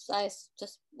just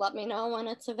let me know when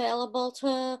it's available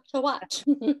to watch.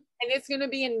 And it's gonna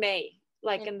be in May,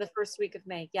 like in the first week of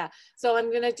May. Yeah. So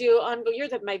I'm gonna do you're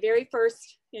my very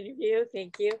first interview.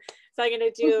 Thank you. So I'm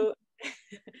gonna do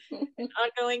an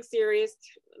ongoing series.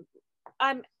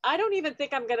 I don't even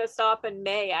think I'm gonna stop in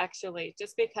May, actually,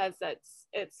 just because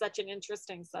it's such an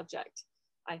interesting subject.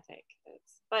 I think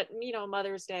but you know,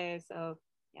 Mother's Day, so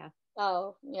yeah.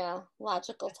 Oh yeah,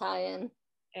 logical tie-in.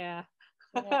 Yeah.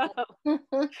 Yeah.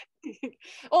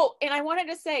 Oh, and I wanted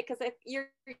to say, because if you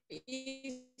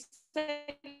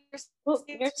said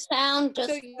your sound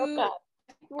just broke up.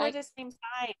 We're the same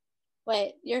size.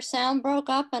 Wait, your sound broke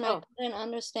up, and I couldn't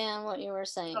understand what you were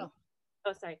saying.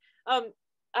 Oh, sorry.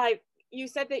 You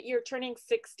said that you're turning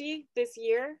 60 this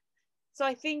year, so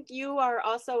I think you are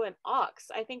also an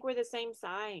ox. I think we're the same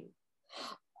sign.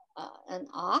 An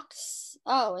ox?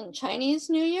 Oh, in Chinese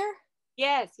New Year?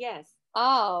 Yes, yes.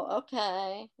 Oh,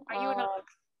 okay. Are you an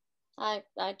ox? I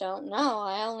don't know.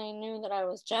 I only knew that I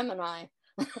was Gemini.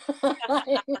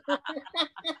 I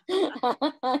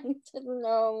didn't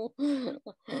know.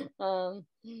 I'm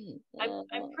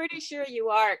pretty sure you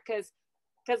are, because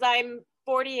I'm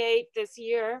 48 this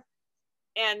year,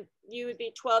 and you would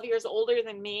be 12 years older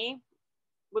than me,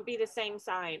 would be the same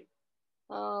sign.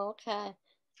 Oh, okay.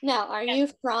 Now, are you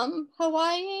from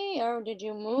Hawaii, or did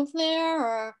you move there,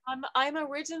 or? I'm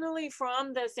originally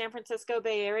from the San Francisco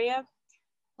Bay Area.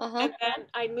 Uh-huh. And then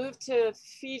I moved to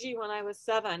Fiji when I was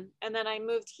 7, and then I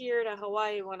moved here to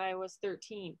Hawaii when I was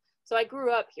 13. So I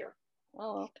grew up here.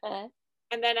 Oh, okay.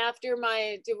 And then after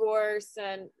my divorce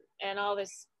and all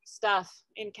this stuff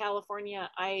in California,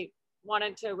 I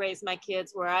wanted to raise my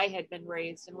kids where I had been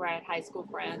raised and where I had high school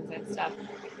friends and stuff.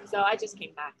 So I just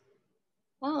came back.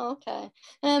 Oh, okay.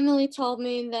 Emily told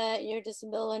me that your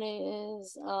disability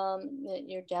is that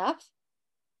you're deaf.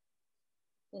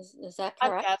 Is that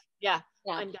correct? I'm deaf. Yeah.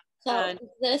 Yeah. I'm deaf. So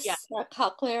is this a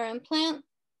cochlear implant?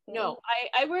 No,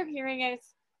 I wear hearing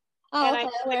aids. Oh, okay. I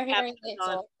wear hearing aids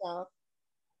also.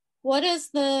 What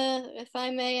is the, if I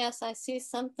may ask, I see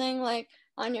something like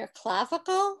on your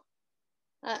clavicle?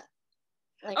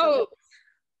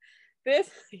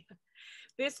 This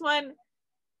one,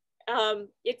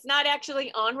 it's not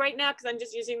actually on right now because I'm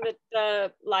just using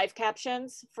the live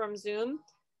captions from Zoom,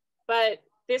 but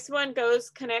this one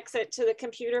connects it to the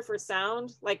computer for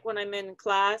sound, like when I'm in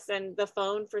class, and the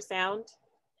phone for sound.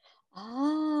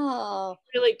 Oh.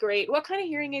 Really great. What kind of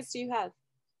hearing aids do you have?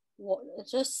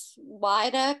 Just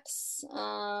Widex.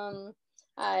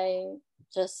 I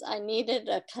needed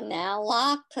a canal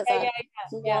lock because I have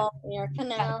small ear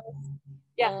canals.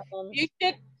 Yeah.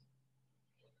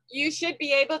 You should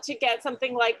be able to get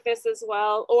something like this as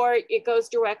well, or it goes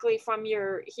directly from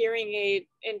your hearing aid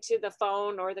into the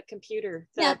phone or the computer.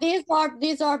 So. Yeah, these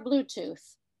are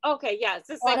Bluetooth. Okay, yeah, it's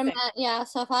the same thing. Yeah,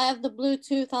 so if I have the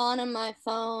Bluetooth on in my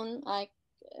phone,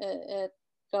 it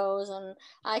goes, and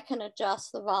I can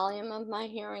adjust the volume of my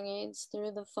hearing aids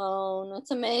through the phone.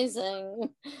 It's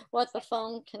amazing what the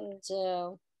phone can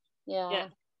do. Yeah.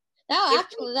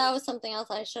 Actually, that was something else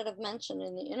I should have mentioned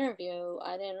in the interview.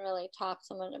 I didn't really talk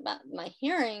so much about my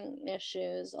hearing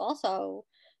issues. Also,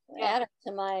 added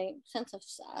to my sense of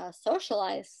social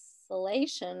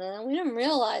isolation, and we didn't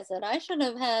realize that I should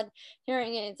have had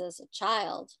hearing aids as a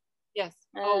child. Yes.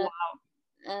 Oh,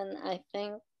 wow. And I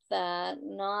think that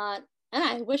and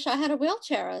I wish I had a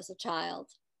wheelchair as a child.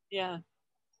 Yeah.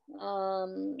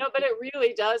 No, but it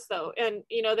really does though. And,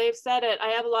 they've said it, I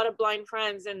have a lot of blind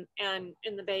friends and in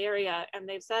the Bay Area, and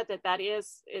they've said that that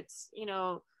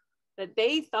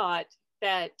they thought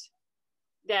that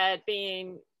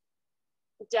being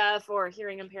deaf or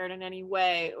hearing impaired in any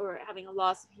way, or having a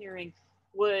loss of hearing,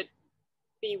 would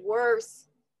be worse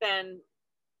than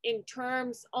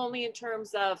only in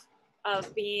terms of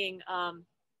being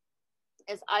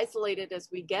as isolated as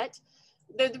we get.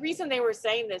 The reason they were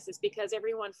saying this is because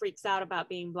everyone freaks out about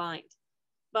being blind,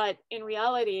 but in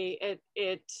reality,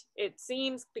 it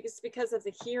seems because of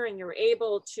the hearing, you're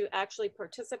able to actually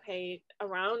participate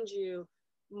around you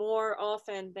more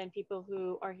often than people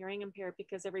who are hearing impaired,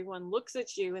 because everyone looks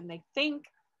at you and they think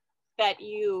that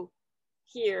you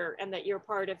hear and that you're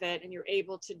part of it and you're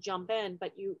able to jump in,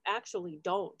 but you actually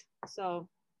don't. So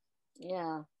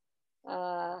yeah.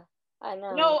 I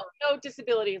know. No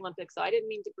disability Olympics. So I didn't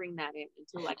mean to bring that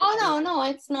into like. Oh no,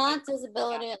 it's not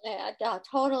disability. I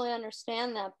totally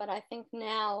understand that, but I think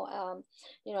now,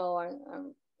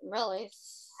 I'm really,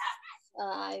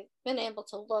 I've been able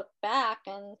to look back,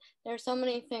 and there's so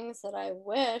many things that I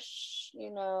wish,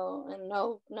 and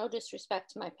no disrespect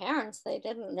to my parents, they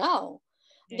didn't know.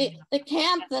 The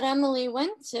camp that Emily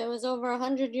went to is over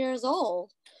 100 years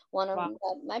old. One of them,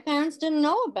 my parents didn't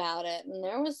know about it, and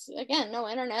there was, again, no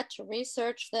internet to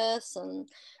research this and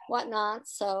whatnot.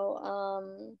 So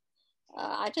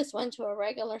I just went to a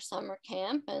regular summer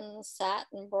camp and sat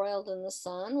and broiled in the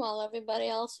sun while everybody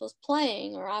else was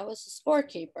playing, or I was a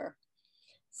scorekeeper.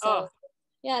 So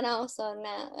so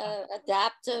now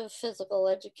adaptive physical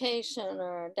education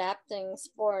or adapting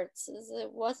sports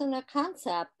it wasn't a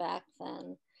concept back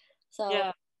then.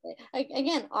 So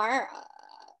again,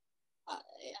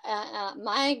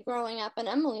 my growing up and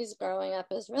Emily's growing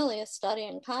up is really a study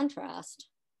in contrast.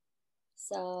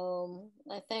 So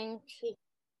I think.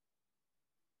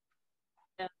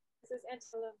 Yeah. This is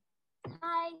Angela.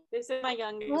 Hi. This is my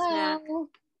youngest Mac.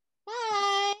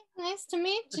 Hi. Nice to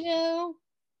meet you.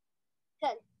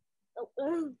 Good.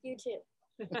 Oh, you too.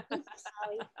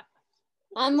 Sorry.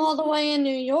 I'm all the way in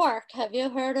New York. Have you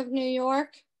heard of New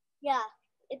York? Yeah.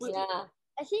 I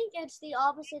think it's the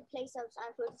opposite place of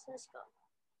San Francisco.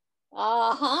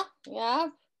 Yeah.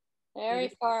 Very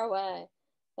far away.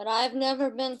 But I've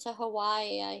never been to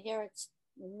Hawaii. I hear it's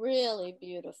really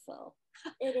beautiful.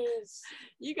 It is.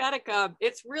 You gotta come.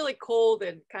 It's really cold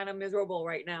and kind of miserable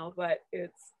right now, but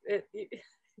it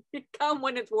come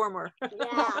when it's warmer.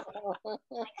 Yeah.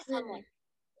 Next summer.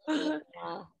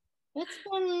 Yeah. It's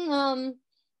been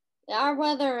our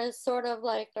weather is sort of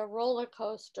like a roller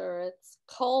coaster. It's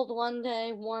cold one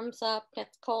day, warms up,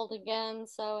 gets cold again.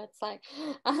 So it's like,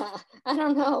 I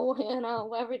don't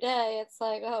know, every day it's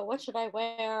like, oh, what should I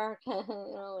wear?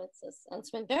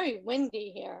 It's been very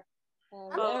windy here.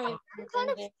 I'm kind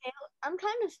of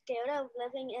scared of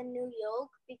living in New York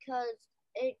because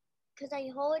I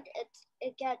heard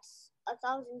it gets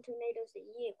 1,000 tornadoes a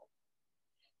year.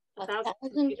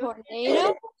 1,000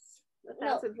 tornadoes?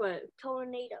 1,000 what?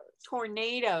 Tornadoes.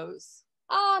 Tornadoes.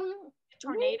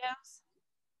 Tornadoes?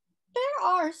 There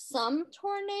are some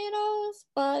tornadoes,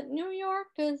 but New York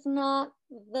is not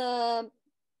one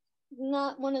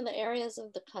of the areas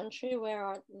of the country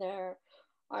where there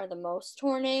are the most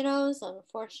tornadoes.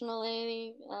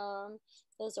 Unfortunately,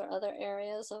 those are other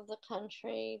areas of the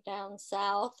country down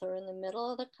south or in the middle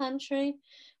of the country.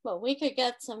 But we could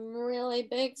get some really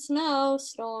big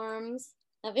snowstorms.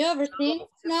 Have you ever seen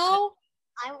snow?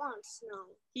 I want snow.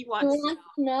 He wants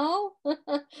snow.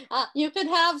 You could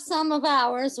have some of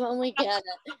ours when we get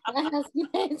it. My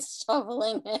husband's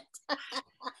shoveling it.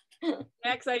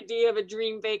 Next idea of a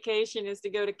dream vacation is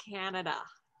to go to Canada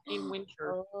in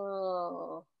winter.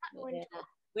 Oh, Winter. yeah.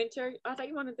 Winter? I thought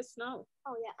you wanted the snow.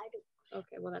 Oh yeah, I do.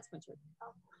 Okay, well that's winter.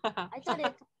 Oh. I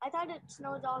thought it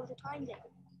snows all the time there.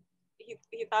 He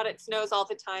thought it snows all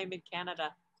the time in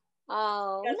Canada.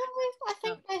 Oh, no, I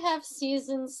think they have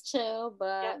seasons too,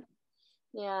 but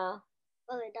yeah.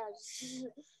 Well, it does.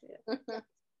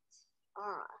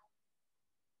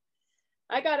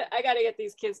 I gotta get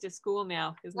these kids to school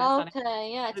now. Isn't that funny?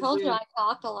 Okay, yeah, I told you I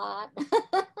talk a lot.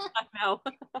 I know.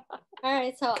 All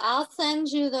right, so I'll send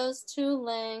you those 2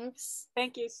 links.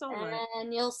 Thank you so much.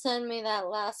 And you'll send me that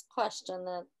last question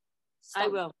that I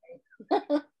will.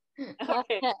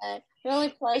 Okay. Really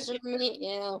pleasure to meet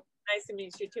you. Nice to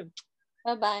meet you too.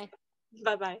 Bye-bye.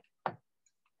 Bye-bye.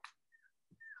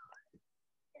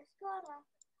 Escola.